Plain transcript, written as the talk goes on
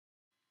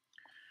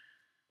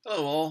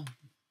Hello all.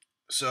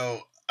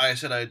 So I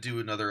said I'd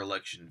do another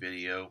election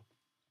video,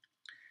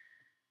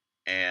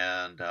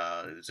 and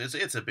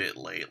it's a bit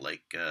late,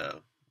 like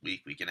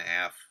week and a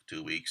half,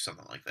 2 weeks,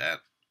 something like that.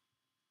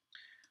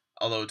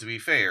 Although to be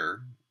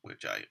fair,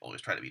 which I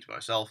always try to be to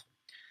myself,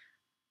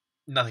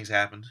 nothing's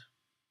happened,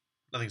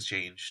 nothing's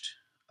changed.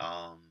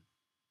 Um,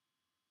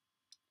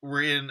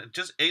 we're in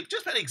just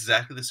about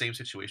exactly the same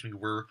situation we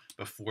were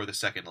before the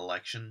second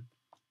election.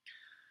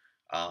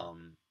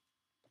 Um,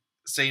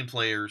 Same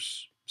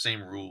players,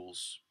 same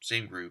rules,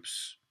 same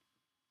groups.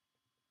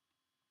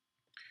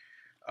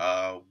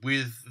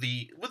 With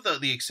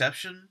the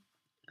exception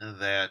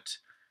that,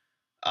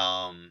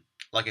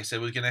 like I said,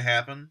 was going to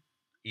happen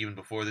even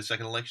before the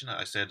second election.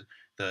 I said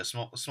the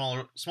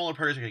smaller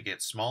parties are going to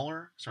get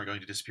smaller, some are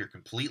going to disappear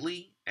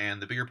completely,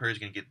 and the bigger parties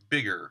are going to get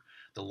bigger.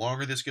 The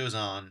longer this goes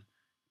on,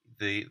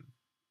 the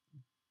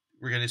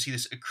we're going to see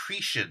this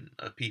accretion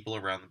of people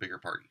around the bigger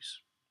parties,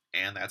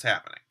 and that's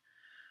happening.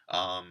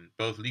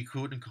 Both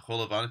Likud and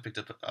Kahol Lavan picked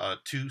up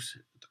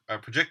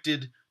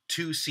projected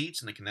 2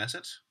 seats in the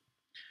Knesset,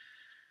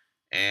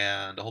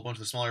 and a whole bunch of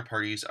the smaller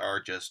parties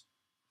are just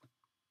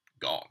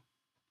gone.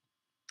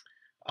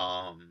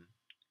 Um,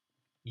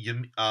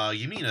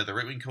 Yamina, the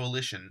right wing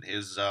coalition,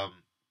 is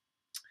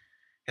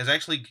has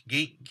actually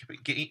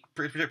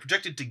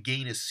projected to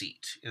gain a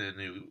seat in a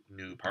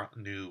new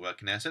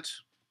Knesset,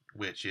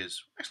 which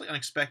is actually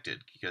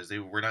unexpected because they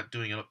were not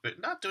doing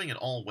it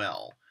all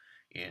well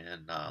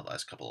in the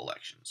last couple of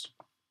elections.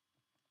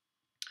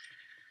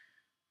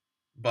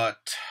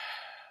 But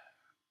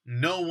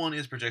no one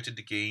is projected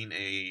to gain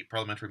a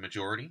parliamentary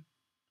majority.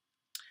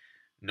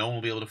 No one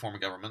will be able to form a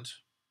government.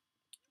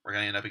 We're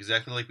going to end up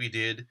exactly like we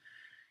did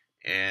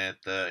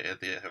at the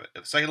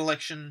second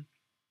election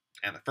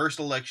and the first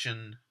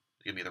election.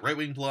 It's going to be the right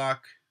wing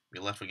bloc, the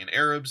left wing and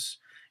Arabs,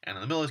 and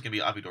in the middle is going to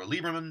be Avigdor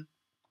Lieberman.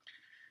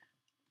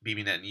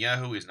 Bibi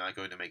Netanyahu is not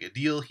going to make a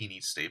deal. He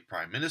needs to stay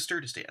prime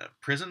minister to stay out of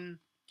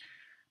prison.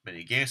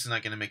 Benny Gantz is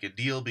not going to make a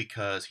deal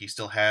because he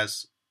still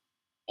has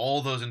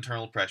all those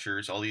internal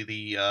pressures, all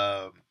the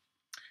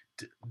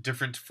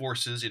different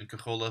forces in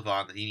Kahol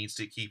Lavan that he needs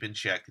to keep in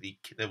check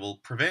that will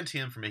prevent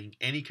him from making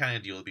any kind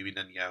of deal with Bibi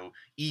Netanyahu,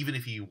 even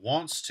if he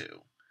wants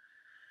to.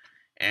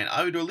 And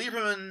Avigdor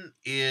Lieberman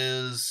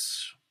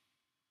is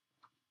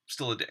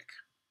still a dick.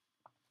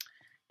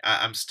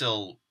 I'm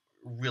still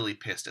really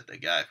pissed at the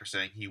guy for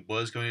saying he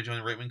was going to join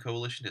the right wing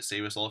coalition to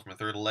save us all from a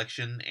third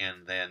election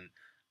and then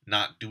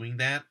not doing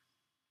that.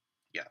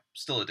 Yeah,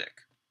 still a dick.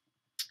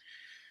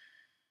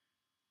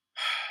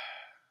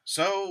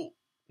 So,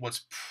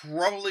 what's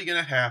probably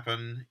going to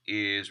happen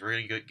is we're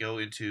going to go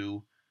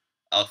into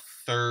a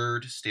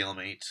third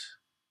stalemate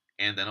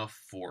and then a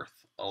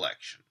fourth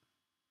election.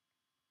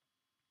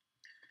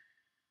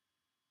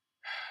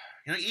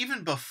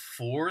 Even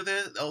before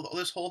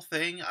this whole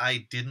thing,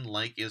 I didn't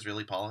like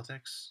Israeli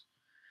politics.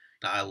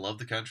 Now, I love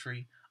the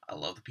country, I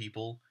love the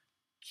people,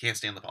 can't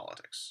stand the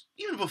politics.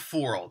 Even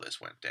before all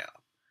this went down.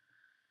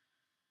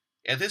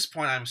 At this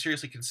point, I'm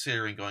seriously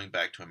considering going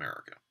back to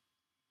America.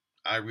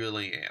 I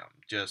really am,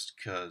 just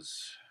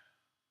because,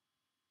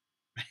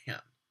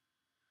 man,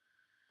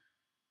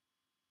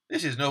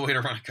 this is no way to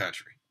run a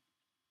country.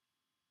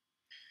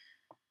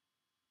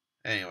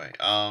 Anyway,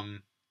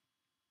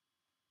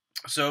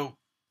 so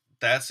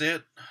that's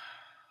it.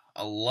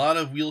 A lot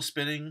of wheel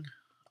spinning.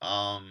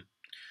 Some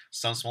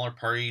smaller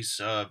parties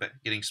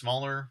getting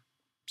smaller,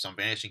 some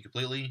vanishing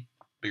completely,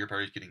 bigger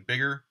parties getting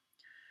bigger,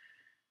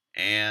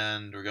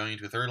 and we're going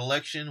into a third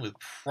election with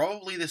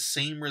probably the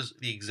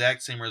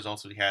exact same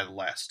results we had the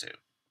last two.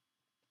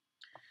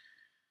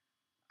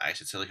 I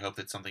sincerely hope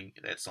that something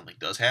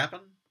does happen.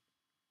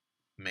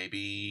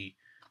 Maybe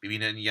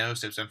Netanyahu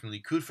steps down from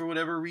the Likud for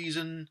whatever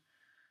reason.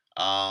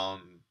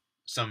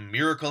 Some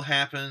miracle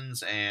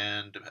happens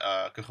and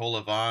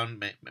Kahol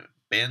Lavan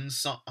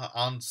bends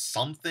on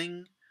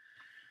something.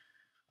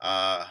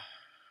 Avigdor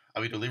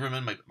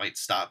Lieberman might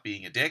stop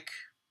being a dick.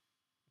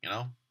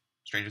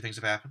 Stranger things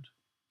have happened.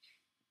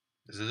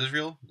 This is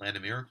Israel, land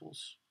of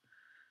miracles.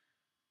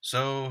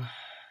 So,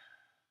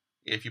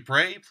 if you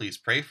pray, please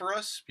pray for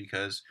us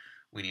because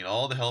we need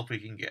all the help we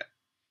can get.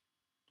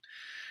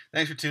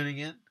 Thanks for tuning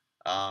in.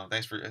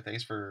 Thanks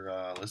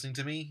for listening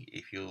to me.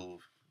 If you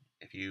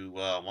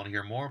want to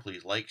hear more,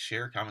 please like,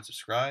 share, comment,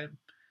 subscribe,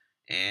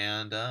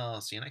 and I'll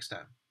see you next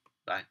time.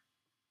 Bye.